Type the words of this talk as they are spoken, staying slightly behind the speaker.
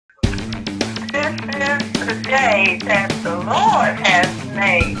the day that the Lord has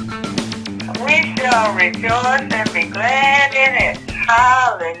made. We shall rejoice and be glad in it.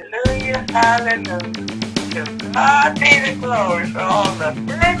 Hallelujah, hallelujah. To God be the glory for all the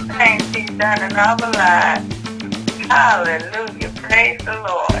good things He's done in our lives. Hallelujah, praise the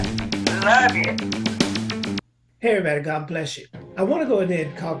Lord. Love you. Hey everybody, God bless you. I want to go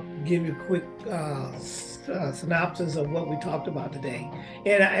ahead and give you a quick synopsis of what we talked about today.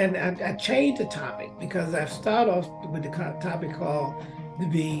 And I changed the topic because I started off with the topic called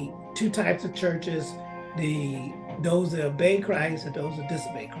the two types of churches, those that obey Christ and those that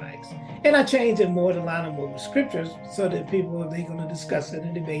disobey Christ. And I changed it more to line up with scriptures so that people, if they're going to discuss it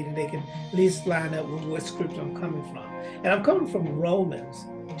and debate it, they can at least line up with what scripture I'm coming from. And I'm coming from Romans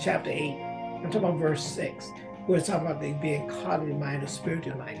chapter 8. I'm talking about verse 6. We're talking about being carnally minded,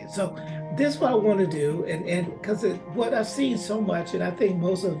 spiritually minded. So this is what I want to do, and because what I've seen so much, and I think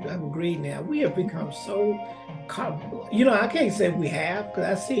most of them have agreed now, we have become so, I can't say we have, because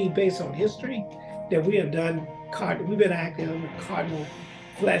I see based on history that we have done, we've been acting on the cardinal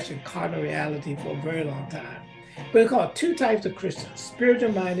flesh and cardinal reality for a very long time. But it's called two types of Christians,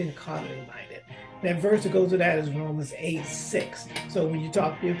 spiritual minded and carnally minded. That verse that goes to that is Romans 8:6. So when you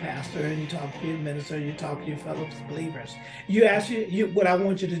talk to your pastor and you talk to your minister, you talk to your fellow believers, what I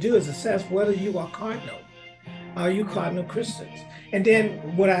want you to do is assess whether you are cardinal. Are you cardinal Christians? And then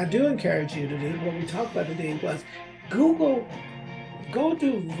what I do encourage you to do, what we talked about today was go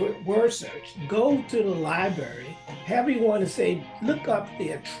do word search, go to the library, have you want to say, look up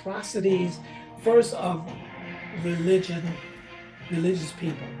the atrocities first of religious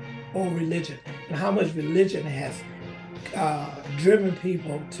people or religion, and how much religion has driven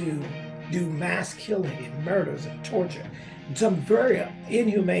people to do mass killing and murders and torture, and some very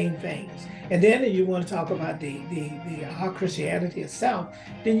inhumane things. And then if you want to talk about our Christianity itself,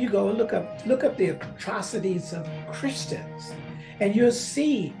 then you go and look up the atrocities of Christians, and you'll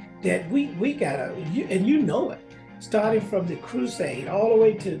see that we gotta, and you know it, starting from the Crusade all the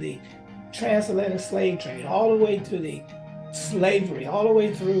way to the transatlantic slave trade, all the way to the slavery, all the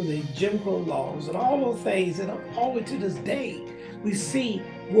way through the Jim Crow laws and all those things, and all the way to this day, we see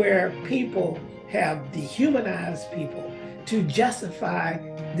where people have dehumanized people to justify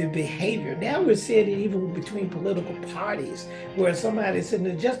the behavior. Now we're seeing it even between political parties, where somebody's saying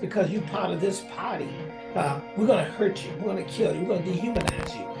that just because you're part of this party, we're going to hurt you, we're going to kill you, we're going to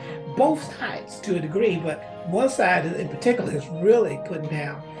dehumanize you. Both sides to a degree, but one side in particular is really putting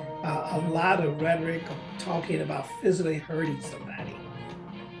down a lot of rhetoric of talking about physically hurting somebody.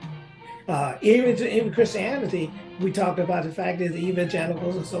 Even Christianity, we talked about the fact that the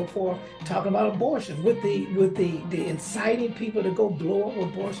evangelicals and so forth talking about abortion with the inciting people to go blow up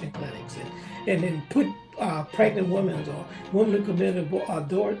abortion clinics and then put pregnant women or women who committed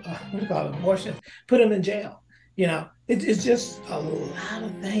abortions, put them in jail. It's just a lot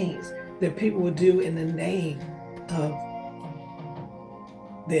of things that people would do in the name of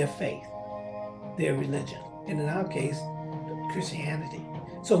their faith, their religion, and in our case, Christianity.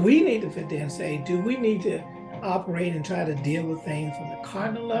 So we need to sit there and say, do we need to operate and try to deal with things from the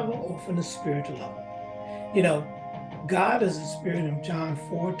cardinal level or from the spiritual level? God is a spirit in John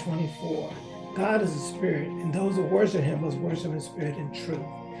 4:24. God is a spirit, and those who worship Him must worship in spirit and truth.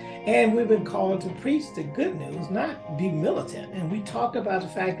 And we've been called to preach the good news, not be militant. And we talked about the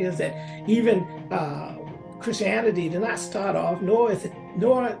fact is that even Christianity did not start off, nor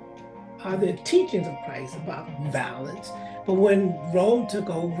are the teachings of Christ about violence. But when Rome took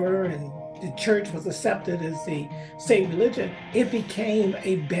over and the church was accepted as the state religion, it became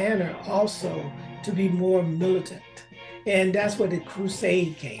a banner also to be more militant. And that's where the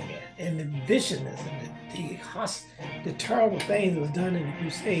crusade came in, and the viciousness and the terrible things that was done in the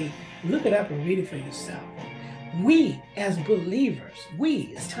crusade. Look it up and read it for yourself. We as believers,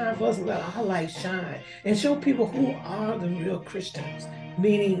 it's time for us to let our light shine and show people who are the real Christians.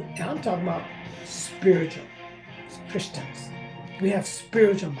 Meaning, I'm talking about spiritual Christians. We have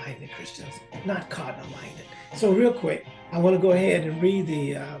spiritual minded Christians, not cardinal minded. So real quick, I want to go ahead and read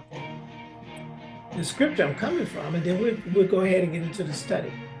the scripture I'm coming from, and then we'll go ahead and get into the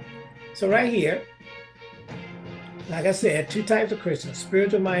study. So right here, like I said, two types of Christians,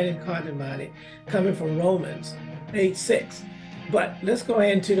 spiritual minded and cardinal minded, coming from Romans 8:6. But let's go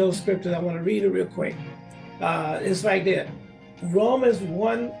ahead into those scriptures. I want to read it real quick. It's right there. Romans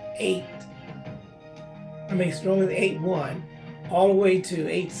 8:1 all the way to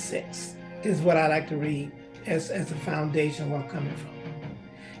 8:6 is what I like to read as the foundation where I'm coming from.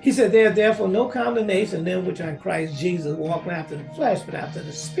 He said, there therefore no condemnation them which are in Christ Jesus, walk not after the flesh, but after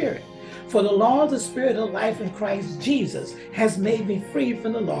the Spirit. For the law of the Spirit of life in Christ Jesus has made me free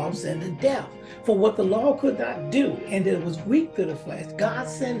from the law of sin and death. For what the law could not do, and it was weak through the flesh, God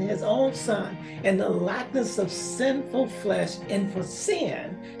sent his own Son in the likeness of sinful flesh, and for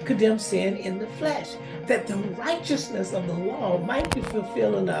sin, condemned sin in the flesh, that the righteousness of the law might be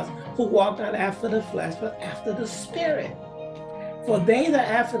fulfilled in us who walk not after the flesh, but after the Spirit. For they that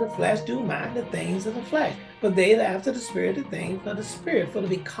after the flesh do mind the things of the flesh, but they that after the Spirit the things of the Spirit. For to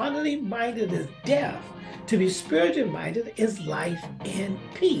be carnally minded is death, to be spiritually minded is life and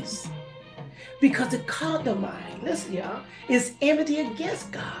peace. Because the carnal mind, listen y'all, is enmity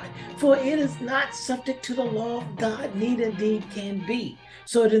against God, for it is not subject to the law of God, neither indeed can be.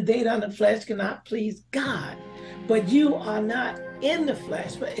 So that they that are in the flesh cannot please God. But you are not in the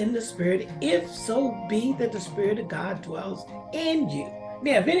flesh, but in the Spirit, if so be that the Spirit of God dwells in you.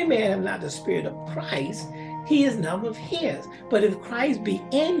 Now, if any man have not the Spirit of Christ, he is none of his. But if Christ be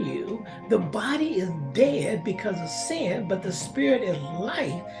in you, the body is dead because of sin, but the Spirit is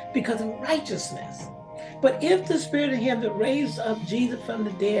life because of righteousness. But if the Spirit of him that raised up Jesus from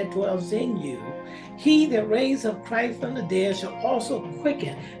the dead dwells in you, he that raised up Christ from the dead shall also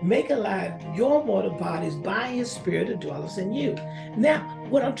quicken, make alive your mortal bodies by his Spirit that dwelleth in you. Now,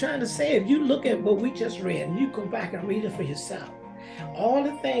 what I'm trying to say, if you look at what we just read, and you go back and read it for yourself, all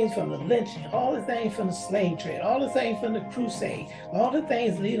the things from the lynching, all the things from the slave trade, all the things from the crusade, all the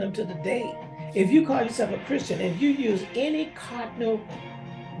things leading up to the day. If you call yourself a Christian, if you use any carnal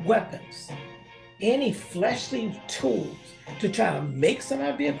weapons, any fleshly tools to try to make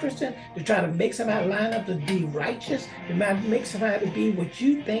somebody be a Christian, to try to make somebody line up to be righteous, to make somebody to be what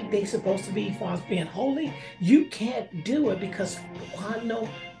you think they're supposed to be as far as being holy, you can't do it, because carnal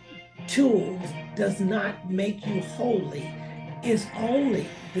tools does not make you holy. It's only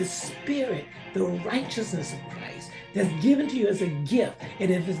the Spirit, the righteousness of Christ that's given to you as a gift.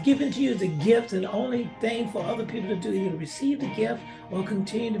 And if it's given to you as a gift, then the only thing for other people to do is either receive the gift or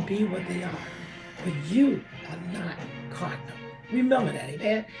continue to be what they are. But you are not carnal. Remember that,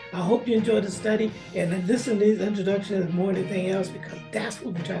 amen? I hope you enjoyed the study and listen to these introductions more than anything else, because that's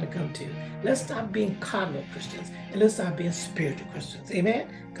what we're trying to come to. Let's stop being carnal Christians and let's start being spiritual Christians, amen?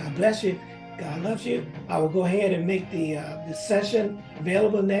 God bless you. God loves you. I will go ahead and make the session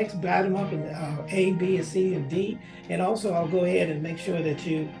available next, divide them up in A, B, and C, and D. And also I'll go ahead and make sure that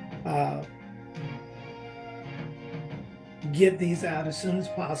you get these out as soon as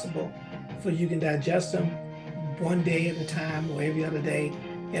possible, so you can digest them one day at a time or every other day.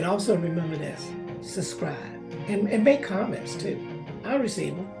 And also remember this, subscribe and make comments too. I'll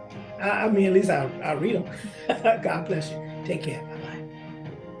receive them. I mean, at least I'll read them. God bless you. Take care. Bye-bye.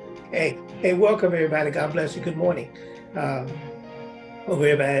 Hey, welcome everybody. God bless you. Good morning. Hope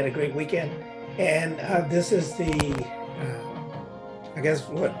everybody had a great weekend. And this is the, I guess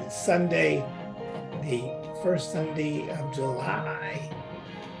Sunday, the first Sunday of July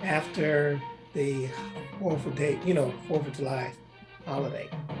after the 4th of July holiday,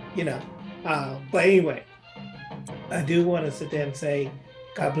 but anyway, I do want to sit there and say,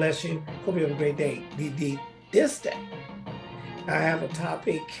 God bless you. Hope you have a great day. This day, I have a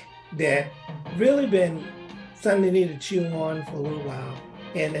topic that really been something they need to chew on for a little while.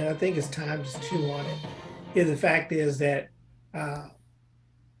 And I think it's time to chew on it. The fact is that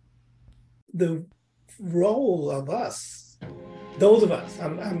the role of us, those of us,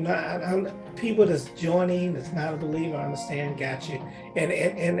 I'm people that's joining, that's not a believer, I understand, got you,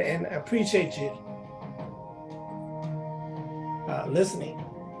 and appreciate you listening,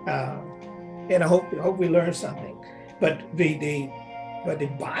 and I hope we learn something. But the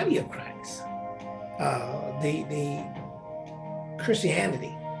body of Christ, the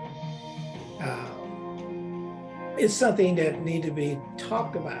Christianity, is something that need to be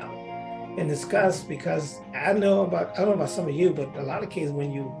talked about and discussed, because I don't know about some of you, but a lot of cases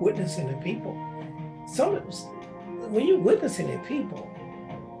when you're witnessing the people, when you're witnessing the people,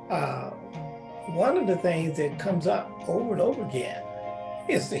 one of the things that comes up over and over again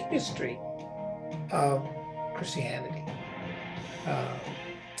is the history of Christianity.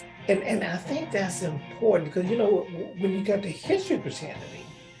 And I think that's important, because when you got the history of Christianity,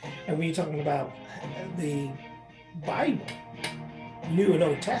 and when you're talking about the Bible, New and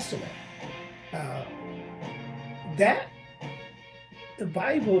Old Testament, that the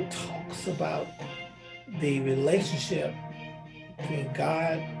Bible talks about the relationship between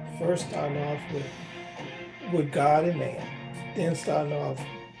God, first starting off with God and man, then starting off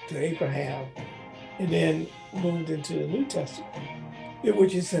to Abraham, and then moved into the New Testament, in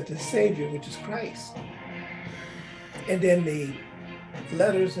which he sent the Savior, which is Christ. And then the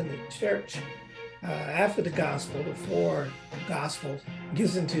letters in the church after the gospel, the four gospels,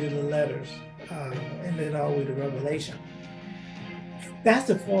 gets into the letters, and then all the way to Revelation. That's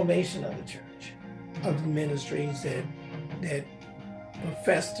the formation of the church, of the ministries that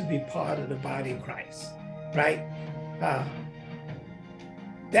profess to be part of the body of Christ, right?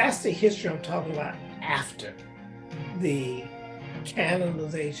 That's the history I'm talking about after the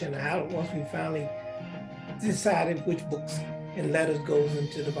canonization, how once we finally decided which books and letters goes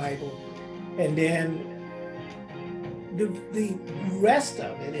into the Bible. And then the rest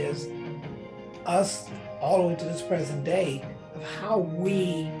of it is us all the way to this present day of how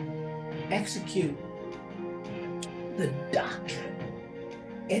we execute the doctrine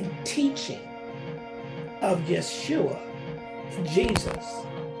and teaching of Yeshua, Jesus,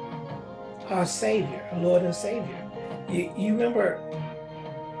 our Savior, our Lord and Savior. You remember,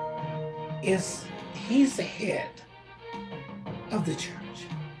 he's the head of the church.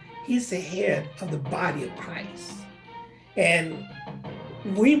 He's the head of the body of Christ. And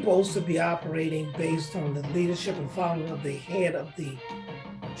we're supposed to be operating based on the leadership and following of the head of the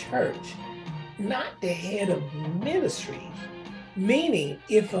church, not the head of ministries. Meaning,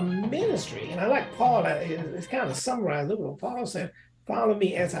 if a ministry, and I like Paul, it's kind of summarized, look what Paul said, follow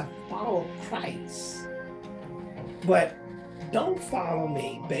me as I follow Christ. But don't follow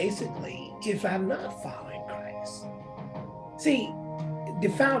me, basically, if I'm not following Christ. See, the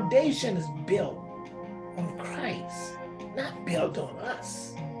foundation is built on Christ, not built on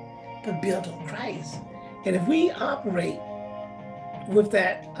us, but built on Christ. And if we operate with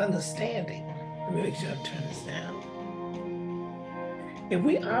that understanding, let me make sure I turn this down. If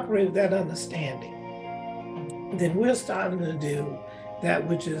we operate with that understanding, then we're starting to do that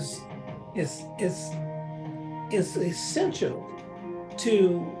which is essential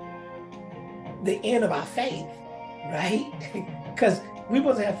to the end of our faith, right? Because we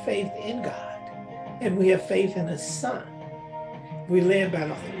must have faith in God, and we have faith in His Son. We're led by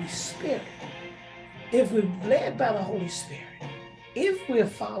the Holy Spirit. If we're led by the Holy Spirit, if we're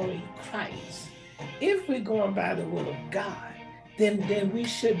following Christ, if we're going by the will of God, then we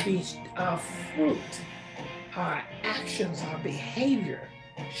should be, our fruit, our actions, our behavior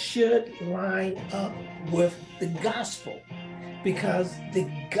should line up with the gospel. Because the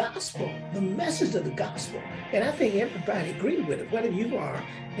gospel, the message of the gospel, and I think everybody agrees with it, whether you are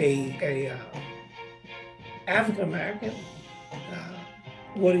a African American,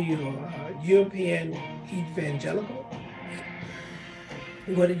 whether you are European evangelical,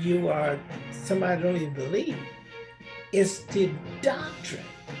 whether you are somebody who don't even believe, it's the doctrine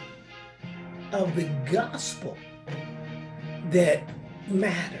of the gospel that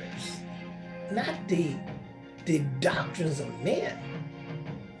matters, not the doctrines of men.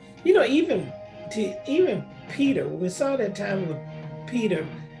 You know, even Peter, we saw that time when Peter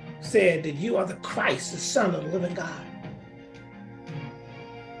said that you are the Christ, the Son of the living God.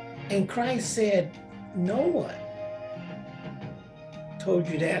 And Christ said, no one told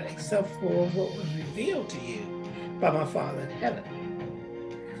you that except for what was revealed to you by my Father in heaven.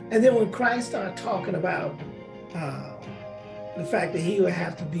 And then when Christ started talking about the fact that He would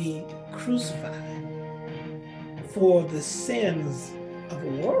have to be crucified for the sins of the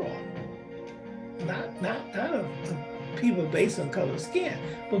world, not of people based on color of skin,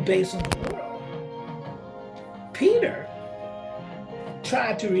 but based on the world, Peter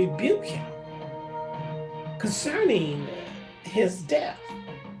tried to rebuke Him concerning His death,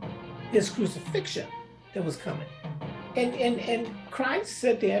 His crucifixion that was coming. And Christ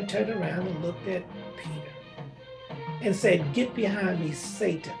sat there and turned around and looked at Peter and said, get behind me,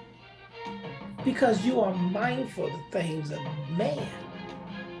 Satan, because you are mindful of the things of man,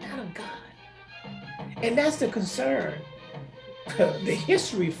 not of God. And that's the concern. The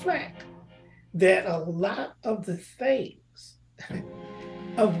history reflects that a lot of the things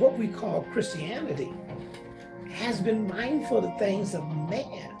of what we call Christianity has been mindful of the things of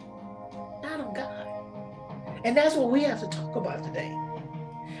man, not of God. And that's what we have to talk about today.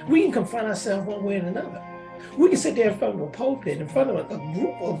 We can confront ourselves one way or another. We can sit there in front of a pulpit, in front of a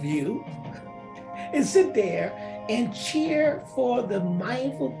group of you, and sit there and cheer for the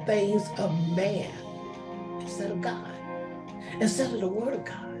mindful things of man instead of God, instead of the Word of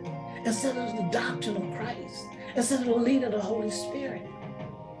God, instead of the doctrine of Christ, instead of the leading of the Holy Spirit.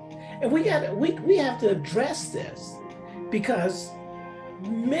 And we have to address this, because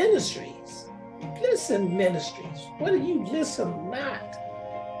ministries, whether you listen or not,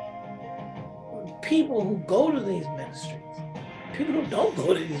 people who go to these ministries, people who don't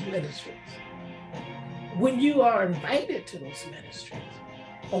go to these ministries, when you are invited to those ministries,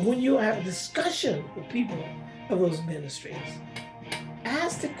 or when you have a discussion with people of those ministries,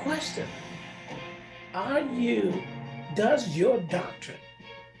 ask the question, does your doctrine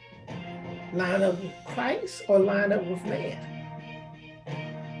line up with Christ or line up with man?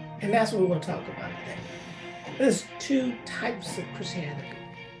 And that's what we're going to talk about today. There's two types of Christianity.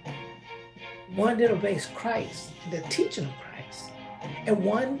 One that obeys Christ, the teaching of Christ, and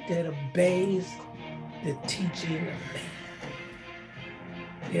one that obeys the teaching of man.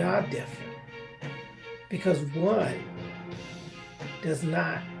 They are different because one does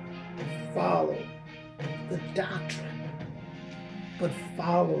not follow the doctrine, but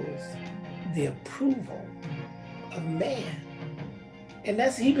follows the approval of man. And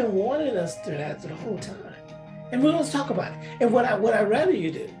he's been warning us to that the whole time. And we're going to talk about it. And what I'd rather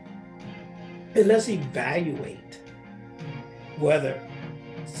you do is let's evaluate whether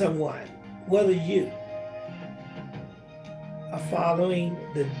you are following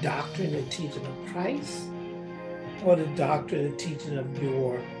the doctrine and teaching of Christ or the doctrine and teaching of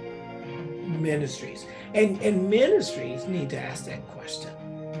your ministries. And ministries need to ask that question.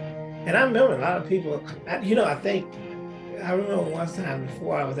 And I remember a lot of people, I remember one time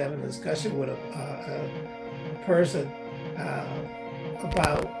before I was having a discussion with a person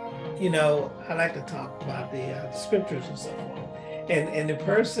about, I like to talk about the scriptures and so forth. And the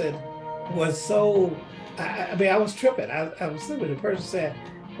person was so, I was tripping. I was tripping. The person said,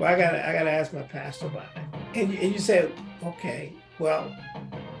 well, I gotta ask my pastor about it. And you said, okay, well,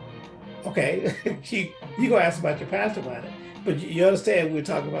 okay, you gonna ask about your pastor about it. But you understand we're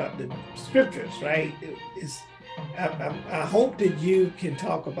talking about the scriptures, right? I hope that you can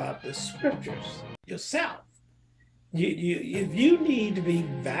talk about the scriptures yourself. If you need to be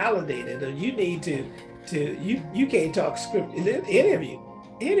validated, or you need you can't talk scripture.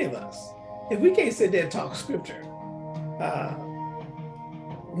 Any of us, if we can't sit there and talk scripture,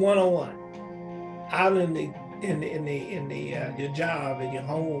 one-on-one, out in your job, in your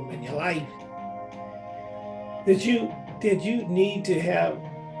home, in your life, that you need to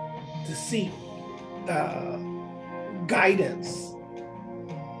seek guidance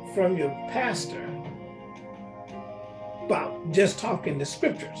from your pastor about just talking the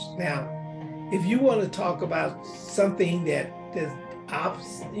scriptures. Now, if you want to talk about something that is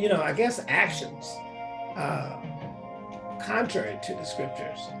I guess actions contrary to the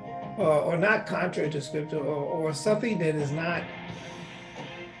scriptures, or not contrary to scripture, or something that is not,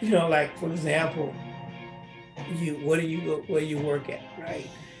 like, for example, where you work at, right?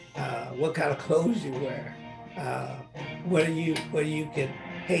 What kind of clothes you wear, whether you can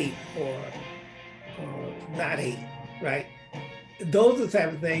hate or not hate, right? Those are the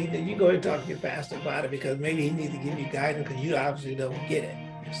type of things that you go and talk to your pastor about it, because maybe he needs to give you guidance because you obviously don't get it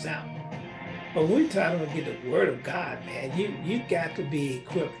yourself. But when we're trying to get the word of God, man, you got to be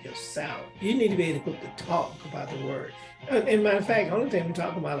equipped yourself. You need to be equipped to talk about the word. And matter of fact, the only thing we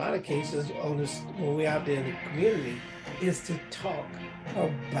talk about a lot of cases on this when we're out there in the community is to talk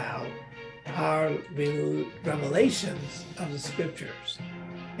about our revelations of the scriptures.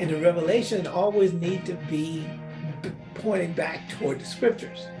 And the revelation always need to be pointing back toward the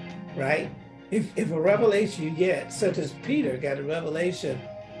scriptures, right? If a revelation you get, such as Peter got a revelation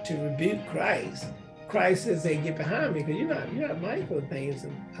to rebuke Christ, Christ says, "Hey, get behind me, because you're not mindful of things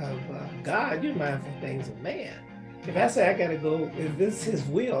of God, you're mindful of things of man." If I say I gotta go, if it's his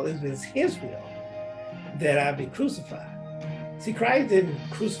will, that I be crucified. See, Christ didn't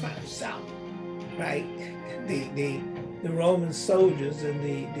crucify himself, right? The Roman soldiers and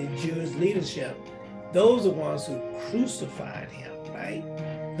the Jewish leadership, those are the ones who crucified him, right?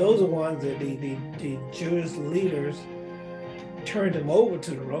 Those are the ones that the Jewish leaders turned him over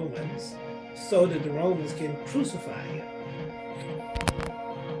to the Romans so that the Romans can crucify him.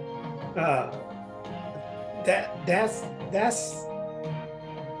 That's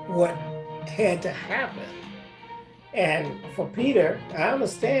what had to happen. And for Peter, I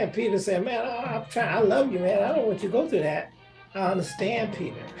understand Peter said, "Man, I love you, man. I don't want you to go through that." I understand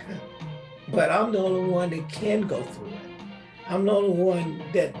Peter, but I'm the only one that can go through it. I'm the only one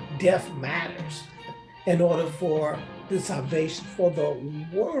that death matters in order for the salvation for the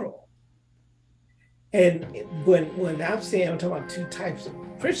world. And when I'm talking about two types of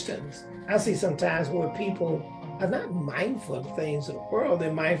Christians, I see sometimes where people are not mindful of the things of the world.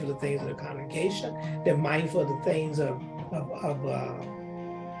 They're mindful of the things of the congregation. They're mindful of the things of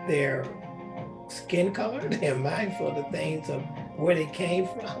their skin color. They're mindful of the things of where they came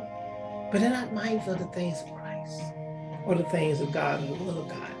from. But they're not mindful of the things of Christ or the things of God and the will of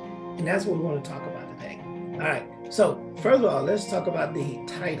God. And that's what we want to talk about today. All right. So first of all, let's talk about the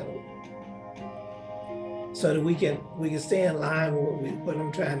title, so that we can stay in line with what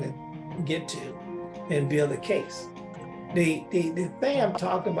I'm trying to get to and build a case. The thing I'm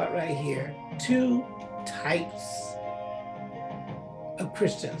talking about right here, two types of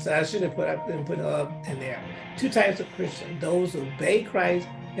Christians. I should have put it up in there. 2 types of Christians: those who obey Christ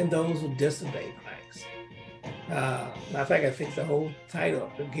and those who disobey Christ. I think I fixed the whole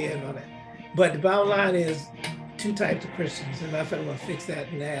title again on it. But the bottom line is 2 types of Christians, and I think I'm gonna fix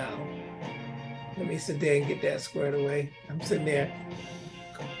that now. Let me sit there and get that squared away. I'm sitting there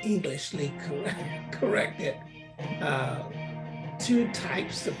Englishly corrected. 2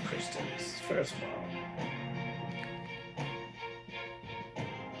 types of Christians, first of all.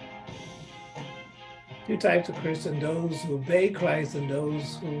 2 types of Christians: those who obey Christ and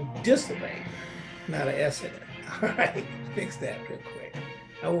those who disobey. Not an S in it. All right, fix that real quick.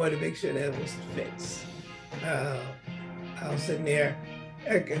 I wanted to make sure that was fixed. I was sitting there,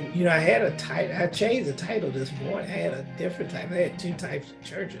 you know, I had a title. I changed the title this morning. I had a different title. I had 2 types of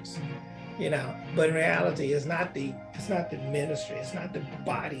churches, you know. But in reality, it's not the ministry. It's not the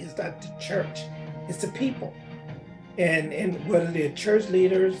body. It's not the church. It's the people. And whether they're church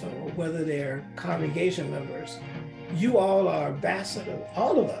leaders or whether they're congregation members, you all are ambassadors.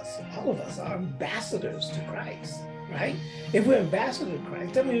 All of us are ambassadors to Christ, right? If we're ambassadors to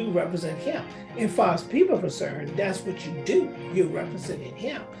Christ, that means we represent Him. And as far as people are concerned, that's what you do. You're representing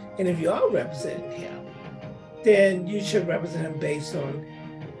Him. And if you are representing Him, then you should represent Him based on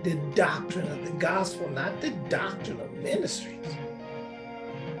the doctrine of the gospel, not the doctrine of ministries,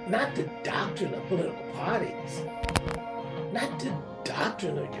 not the doctrine of political parties, not the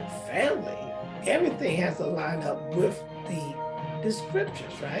doctrine of your family. Everything has to line up with the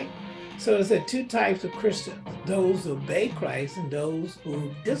scriptures, right? So it's 2 types of Christians: those who obey Christ and those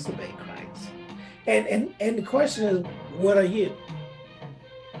who disobey Christ. And the question is, what are you?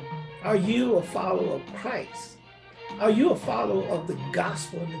 Are you a follower of Christ? Are you a follower of the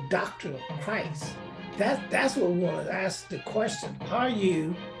gospel and the doctrine of Christ? That's what we want to ask the question. Are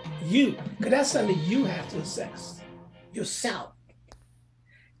you? Because that's something you have to assess yourself.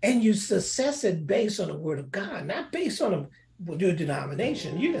 And you assess it based on the word of God, not based on your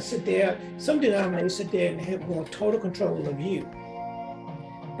denomination. You can sit there, some denominations sit there and have more total control of you.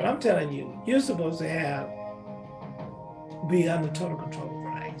 But I'm telling you, you're supposed to be under total control of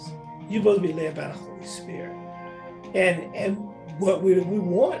Christ. You're supposed to be led by the Holy Spirit. And what we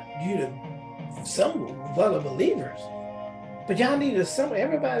want you to, some fellow believers, but y'all need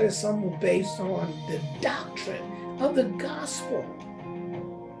everybody is somewhat based on the doctrine of the gospel.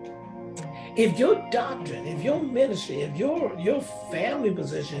 If your doctrine, if your ministry, if your family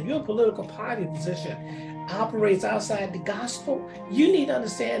position, your political party position operates outside the gospel, you need to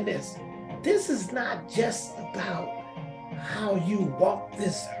understand this. This is not just about how you walk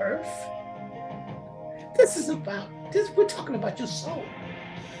this earth. This is about this. We're talking about your soul.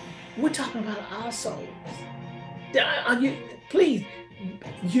 We're talking about our souls. Please,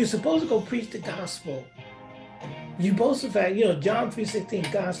 you're supposed to go preach the gospel. You boast of that, John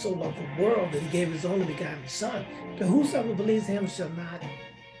 3:16, God so loved the world that He gave His only begotten Son, that whosoever believes in Him shall not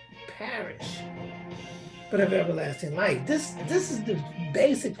perish, but have everlasting life. This is the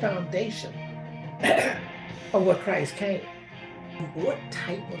basic foundation of what Christ came. What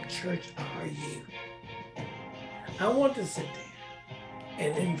type of church are you? I want to sit there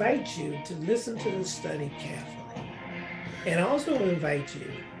and invite you to listen to the study carefully, and also invite you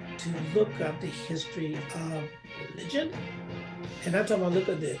to look up the history of religion. And I'm talking about look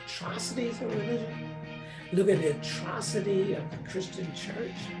at the atrocities of religion. Look at the atrocity of the Christian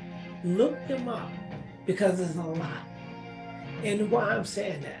church. Look them up, because there's a lot. And why I'm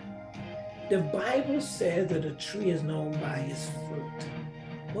saying that, the Bible says that a tree is known by its fruit.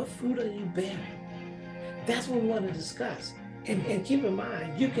 What fruit are you bearing? That's what we want to discuss. And keep in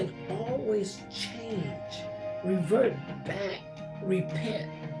mind, you can always change, revert back, repent,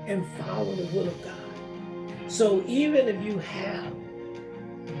 and follow the will of God. So even if you have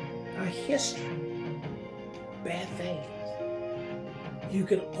a history, bad things, you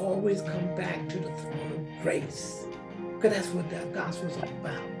can always come back to the throne of grace, because that's what the gospel is all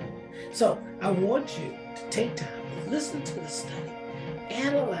about. So I want you to take time, listen to the study,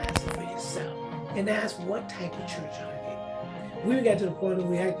 analyze it for yourself, and ask, what type of church are you? We got to the point where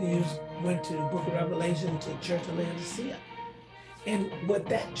we actually went to the book of Revelation, to the church of Laodicea, and what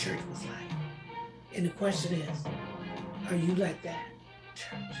that church was like. And the question is, are you like that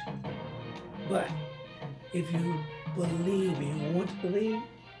church? But if you believe and you want to believe,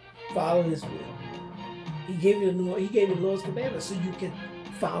 follow His will. He gave you the Lord's commandments so you can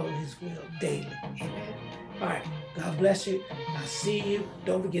follow His will daily. Amen. All right. God bless you. I'll see you.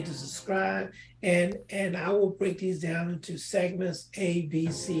 Don't forget to subscribe. And I will break these down into segments A,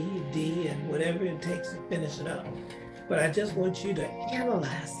 B, C, D, and whatever it takes to finish it up. But I just want you to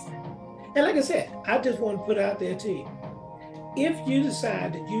analyze it. And like I said, I just want to put out there to you. If you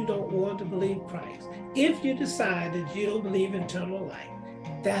decide that you don't want to believe Christ, if you decide that you don't believe in eternal life,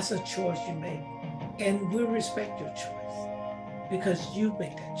 that's a choice you make. And we'll respect your choice because you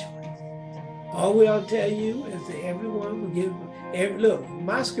make that choice. All we ought to tell you is that everyone will give, look,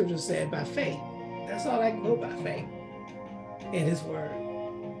 my scripture said by faith. That's all I can go by, faith in his word.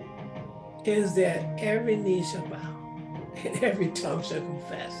 Is that every knee shall bow and every tongue shall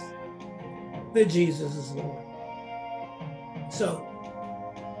confess that Jesus is Lord. So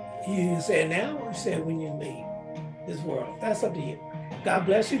you say now or say when you leave this world. That's up to you. God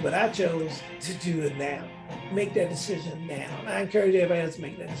bless you, but I chose to do it now. Make that decision now. And I encourage everybody else to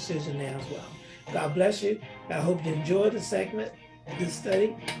make that decision now as well. God bless you. I hope you enjoyed the segment, this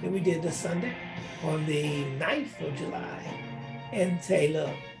study that we did this Sunday on the 9th of July. And say,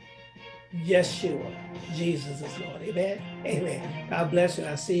 look, Yeshua, Jesus is Lord. Amen? Amen. God bless you.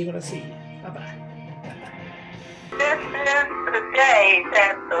 I'll see you when I see you. Bye-bye. This is the day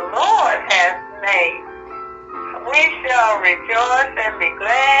that the Lord has made. We shall rejoice and be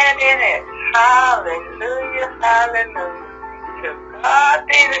glad in it. Hallelujah, hallelujah. To God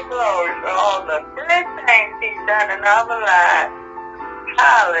be the glory for all the good things he's done in our lives.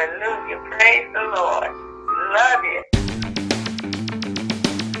 Hallelujah, praise the Lord. Love you.